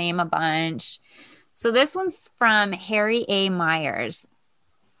signing your name a bunch. So this one's from Harry A. Myers.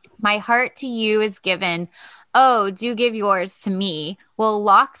 My heart to you is given. Oh, do give yours to me. We'll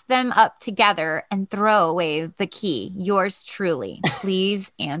lock them up together and throw away the key. Yours truly. Please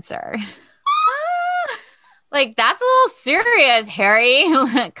answer. Like, that's a little serious, Harry.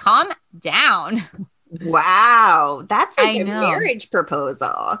 Calm down. Wow. That's like a know. marriage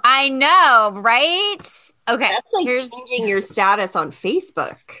proposal. I know, right? Okay. That's like changing your status on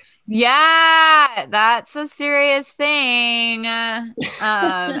Facebook. Yeah, that's a serious thing.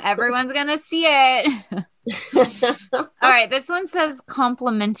 Everyone's going to see it. All right, this one says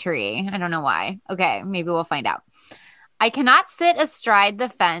complimentary. I don't know why. Okay, maybe we'll find out. I cannot sit astride the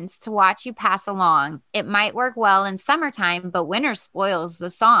fence to watch you pass along. It might work well in summertime, but winter spoils the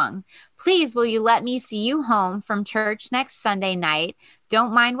song. Please, will you let me see you home from church next Sunday night?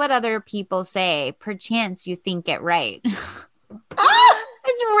 Don't mind what other people say. Perchance you think it right.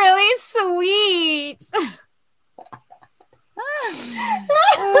 It's really sweet.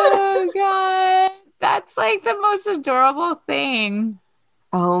 Oh, God. That's like the most adorable thing.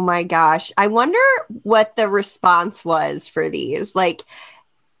 Oh my gosh. I wonder what the response was for these, like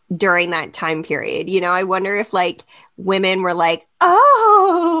during that time period. You know, I wonder if like women were like,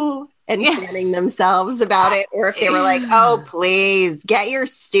 oh, and fanning themselves about it, or if they were like, oh, please get your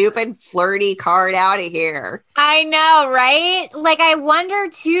stupid flirty card out of here. I know, right? Like, I wonder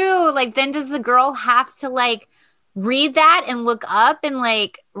too, like, then does the girl have to like read that and look up and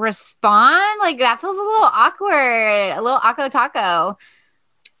like respond? Like, that feels a little awkward, a little ako taco.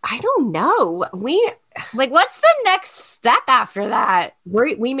 I don't know. Like, what's the next step after that?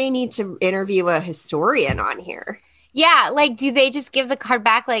 We may need to interview a historian on here. Yeah, like, do they just give the card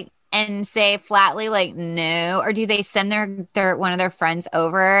back, like, and say flatly, like, no? Or do they send their one of their friends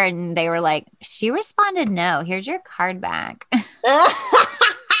over and they were like, she responded no. Here's your card back.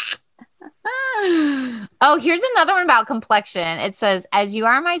 Oh, here's another one about complexion. It says, as you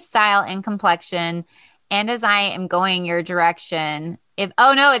are my style and complexion, and as I am going your direction.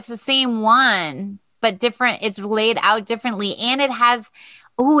 Oh no, it's the same one, but different. It's laid out differently. And it has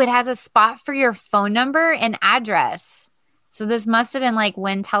a spot for your phone number and address. So this must have been like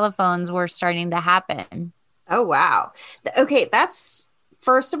when telephones were starting to happen. Oh, wow. Okay, that's,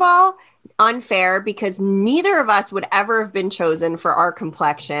 first of all, unfair because neither of us would ever have been chosen for our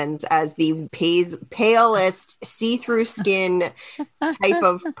complexions as the palest see-through skin type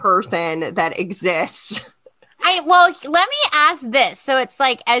of person that exists. Well, let me ask this. So it's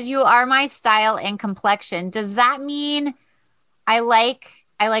like, as you are my style and complexion, does that mean I like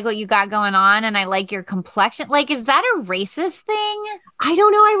what you got going on and I like your complexion? Like, is that a racist thing? I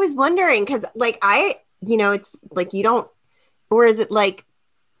don't know. I was wondering because like it's like you don't, or is it like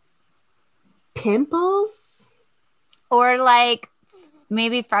pimples? Or like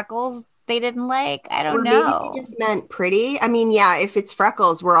maybe freckles they didn't like? I don't know. Maybe they just meant pretty. I mean, yeah, if it's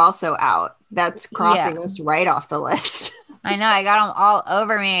freckles, we're also out. That's crossing us right off the list. I know. I got them all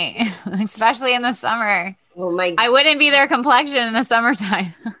over me, especially in the summer. Oh my! I wouldn't be their complexion in the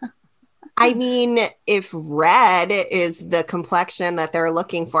summertime. I mean, if red is the complexion that they're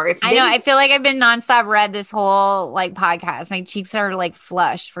looking for, I feel like I've been nonstop red this whole like podcast. My cheeks are like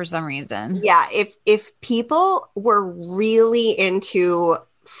flushed for some reason. Yeah, if people were really into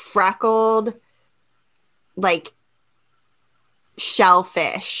freckled, like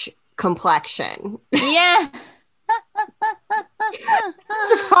shellfish complexion, yeah.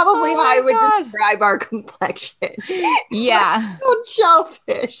 That's probably how I would describe our complexion. Yeah.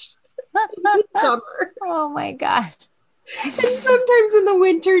 Shellfish. Summer. Oh my God. And sometimes in the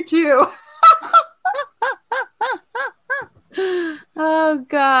winter too. Oh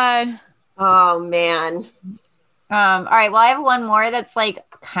God. Oh man. All right. Well, I have one more that's like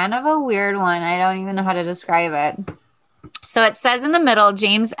kind of a weird one. I don't even know how to describe it. So it says in the middle,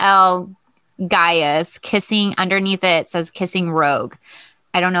 James L. Gaius kissing. Underneath it says kissing rogue.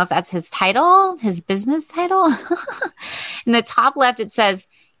 I don't know if that's his title, his business title. In the top left, it says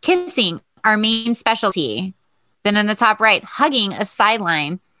kissing, our main specialty. Then in the top right, hugging a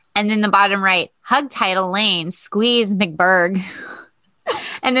sideline. And then the bottom right, hug title lane, squeeze McBurg.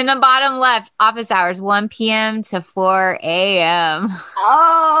 And then the bottom left, office hours, 1 p.m. to 4 a.m.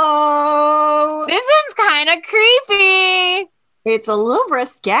 Oh, This one's kind of creepy. it's a little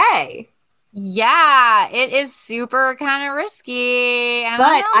risque. Yeah, it is super kind of risky. I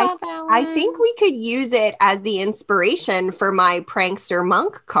But don't know about that I one. think we could use it as the inspiration for my prankster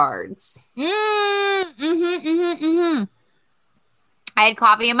monk cards. I had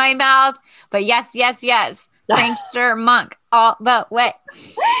coffee in my mouth, but yes. Prankster monk all the way.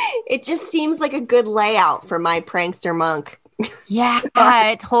 It just seems like a good layout for my prankster monk. Yeah,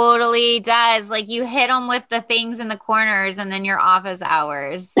 it totally does. Like you hit them with the things in the corners and then your office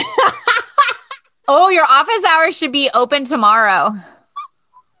hours. Oh, your office hours should be open tomorrow.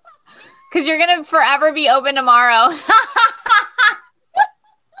 Because you're going to forever be open tomorrow.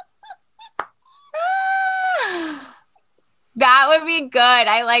 That would be good.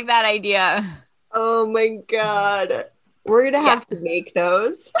 I like that idea. Oh my God. We're going to have to make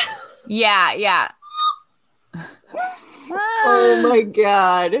those. Yeah. Oh my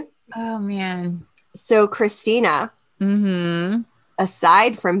God. Oh, man. So, Christina,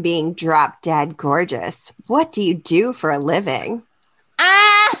 aside from being drop dead gorgeous, what do you do for a living?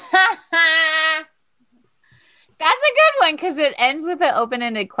 That's a good one because it ends with an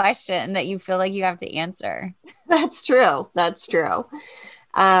open-ended question that you feel like you have to answer. That's true. That's true.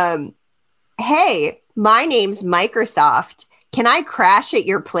 Hey, my name's Microsoft. Can I crash at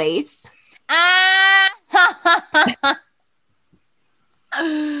your place? Oh,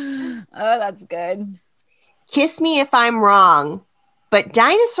 that's good. Kiss me if I'm wrong, but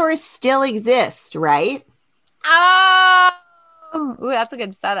dinosaurs still exist, right? Oh, ooh, that's a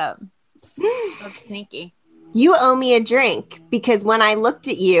good setup. That's sneaky. You owe me a drink because when I looked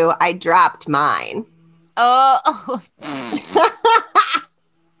at you, I dropped mine. Oh.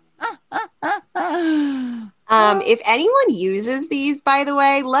 If anyone uses these, by the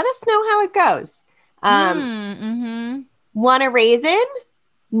way, let us know how it goes. Want a raisin?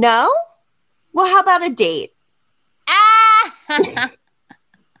 No? Well, how about a date?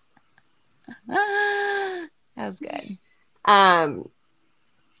 That was good.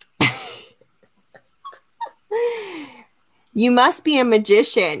 You must be a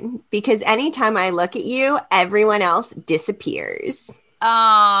magician because anytime I look at you, everyone else disappears.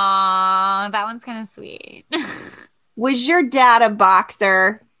 Oh, that one's kind of sweet. Was your dad a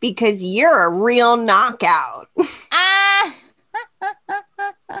boxer? Because you're a real knockout.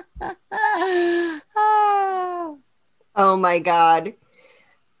 Oh my God.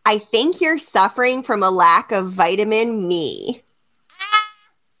 I think you're suffering from a lack of vitamin me.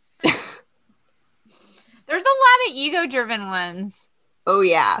 There's a lot of ego-driven ones. Oh,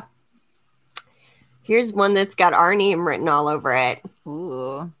 yeah. Here's one that's got our name written all over it.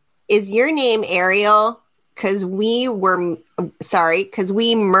 Ooh. Is your name Ariel? Because we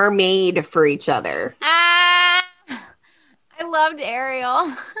mermaid for each other. I loved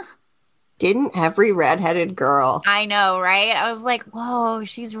Ariel. Didn't every redheaded girl? I know, right? I was like, whoa,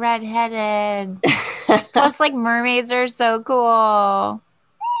 she's redheaded. Plus, like, mermaids are so cool.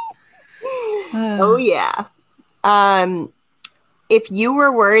 Oh, yeah. If you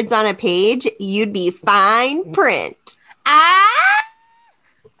were words on a page, you'd be fine print.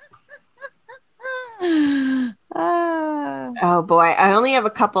 Oh, boy. I only have a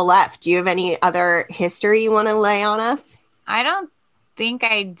couple left. Do you have any other history you want to lay on us? I don't think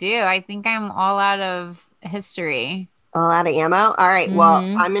I do. I think I'm all out of history. All out of ammo? All right. Well,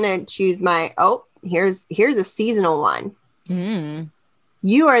 I'm going to choose my... Oh, here's a seasonal one.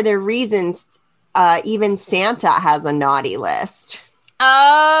 You are the reasons even Santa has a naughty list.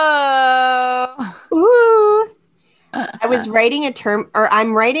 Oh. Ooh. I'm writing a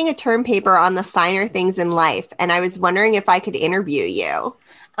term paper on the finer things in life, and I was wondering if I could interview you.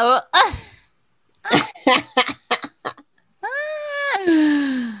 Oh.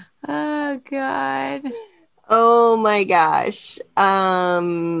 Oh, God. Oh, my gosh.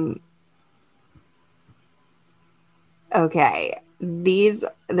 Okay. This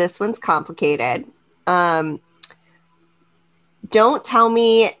one's complicated. Don't tell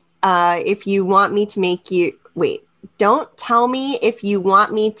me if you want me to make you... Wait. Don't tell me if you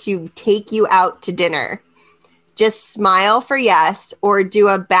want me to take you out to dinner. Just smile for yes, or do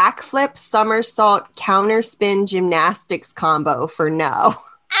a backflip, somersault, counterspin gymnastics combo for no.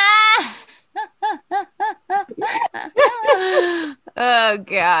 Ah! Oh,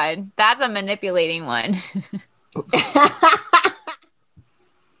 God. That's a manipulating one.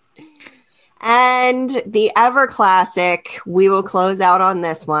 And the ever classic, we will close out on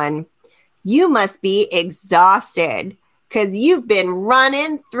this one. You must be exhausted because you've been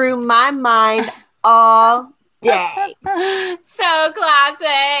running through my mind all day. So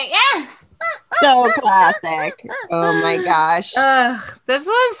classic. Yeah. So classic. Oh my gosh. This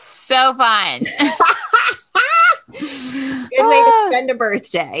was so fun. Good way to spend a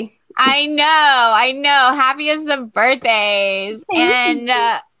birthday. I know. Happiest of birthdays. And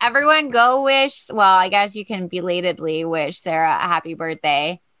everyone go wish, well, I guess you can belatedly wish Sarah a happy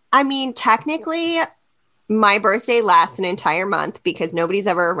birthday. I mean, technically, my birthday lasts an entire month because nobody's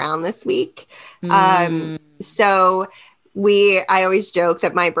ever around this week. So I always joke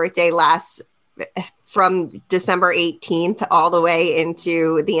that my birthday lasts from December 18th all the way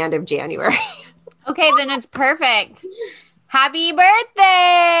into the end of January. Okay, then it's perfect. Happy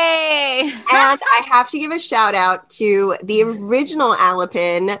birthday! And I have to give a shout out to the original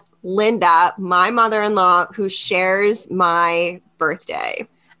Alapin, Linda, my mother-in-law, who shares my birthday.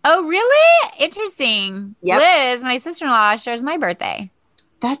 Oh, really? Interesting. Yep. Liz, my sister-in-law, shares my birthday.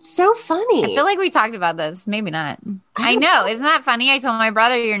 That's so funny. I feel like we talked about this. Maybe not. I know. Isn't that funny? I told my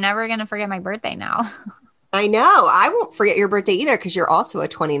brother, you're never going to forget my birthday now. I know. I won't forget your birthday either because you're also a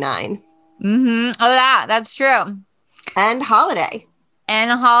 29. Mm-hmm. Oh, that's true. And holiday. And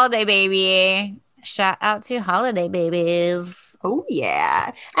a holiday baby. Shout out to holiday babies. Oh, yeah.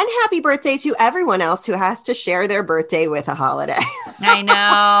 And happy birthday to everyone else who has to share their birthday with a holiday. I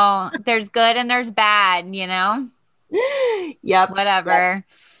know. There's good and there's bad, you know? Yep. Whatever.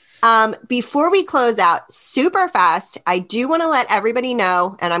 Before we close out super fast, I do want to let everybody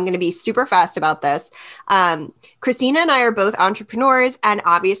know, and I'm going to be super fast about this. Christina and I are both entrepreneurs and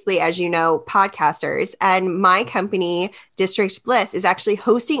obviously, as you know, podcasters. And my company, District Bliss, is actually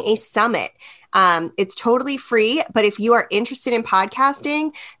hosting a summit. It's totally free, but if you are interested in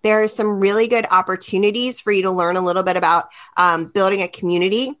podcasting, there are some really good opportunities for you to learn a little bit about building a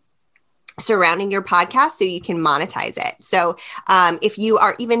community surrounding your podcast so you can monetize it. So if you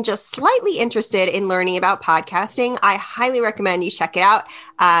are even just slightly interested in learning about podcasting, I highly recommend you check it out.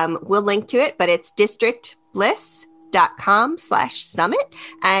 We'll link to it, but it's districtbliss.com/summit,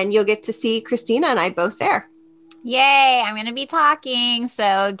 and you'll get to see Christina and I both there. Yay, I'm going to be talking.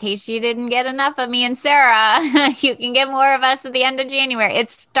 So in case you didn't get enough of me and Sarah, you can get more of us at the end of January.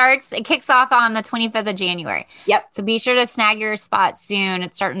 It kicks off on the 25th of January. Yep. So be sure to snag your spot soon.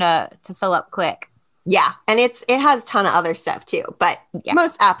 It's starting to fill up quick. Yeah. And it has a ton of other stuff too, but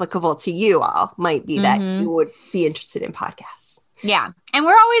most applicable to you all might be that you would be interested in podcasts. Yeah. And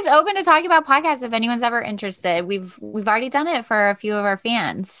we're always open to talking about podcasts if anyone's ever interested. We've already done it for a few of our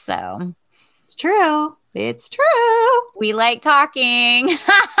fans. So it's true. It's true. We like talking.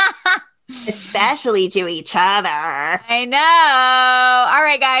 Especially to each other. I know. All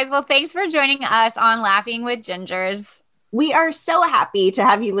right, guys. Well, thanks for joining us on Laughing with Gingers. We are so happy to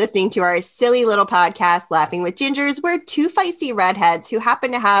have you listening to our silly little podcast, Laughing with Gingers. We're two feisty redheads who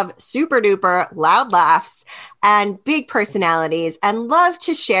happen to have super duper loud laughs and big personalities and love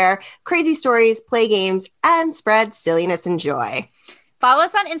to share crazy stories, play games, and spread silliness and joy. Follow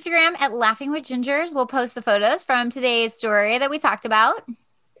us on Instagram at Laughing with Gingers. We'll post the photos from today's story that we talked about.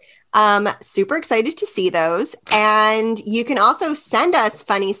 Super excited to see those. And you can also send us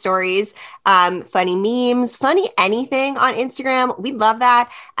funny stories, funny memes, funny anything on Instagram. We love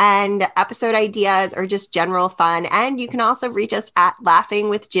that. And episode ideas or just general fun. And you can also reach us at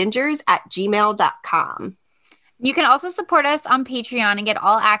laughingwithgingers@gmail.com. You can also support us on Patreon and get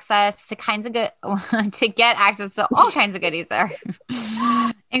all access to access to all kinds of goodies there,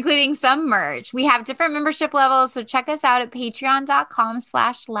 including some merch. We have different membership levels, so check us out at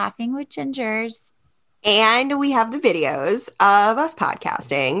patreon.com/laughingwithgingers. And we have the videos of us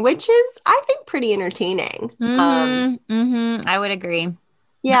podcasting, which is, I think, pretty entertaining. I would agree.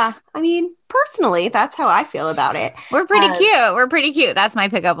 Yeah. I mean, personally, that's how I feel about it. We're pretty cute. We're pretty cute. That's my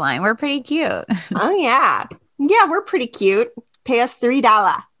pickup line. We're pretty cute. Oh, yeah. Yeah, we're pretty cute. Pay us $3.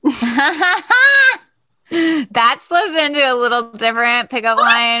 That slows into a little different pickup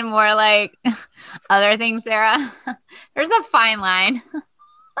line, more like other things, Sarah. There's a fine line.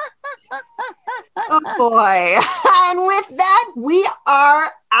 Oh, boy. And with that, we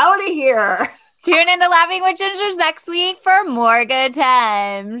are out of here. Tune in to Laughing with Gingers next week for more good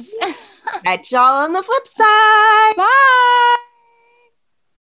times. Catch y'all on the flip side. Bye.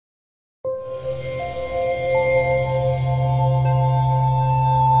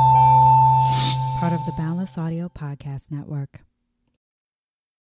 Podcast Network.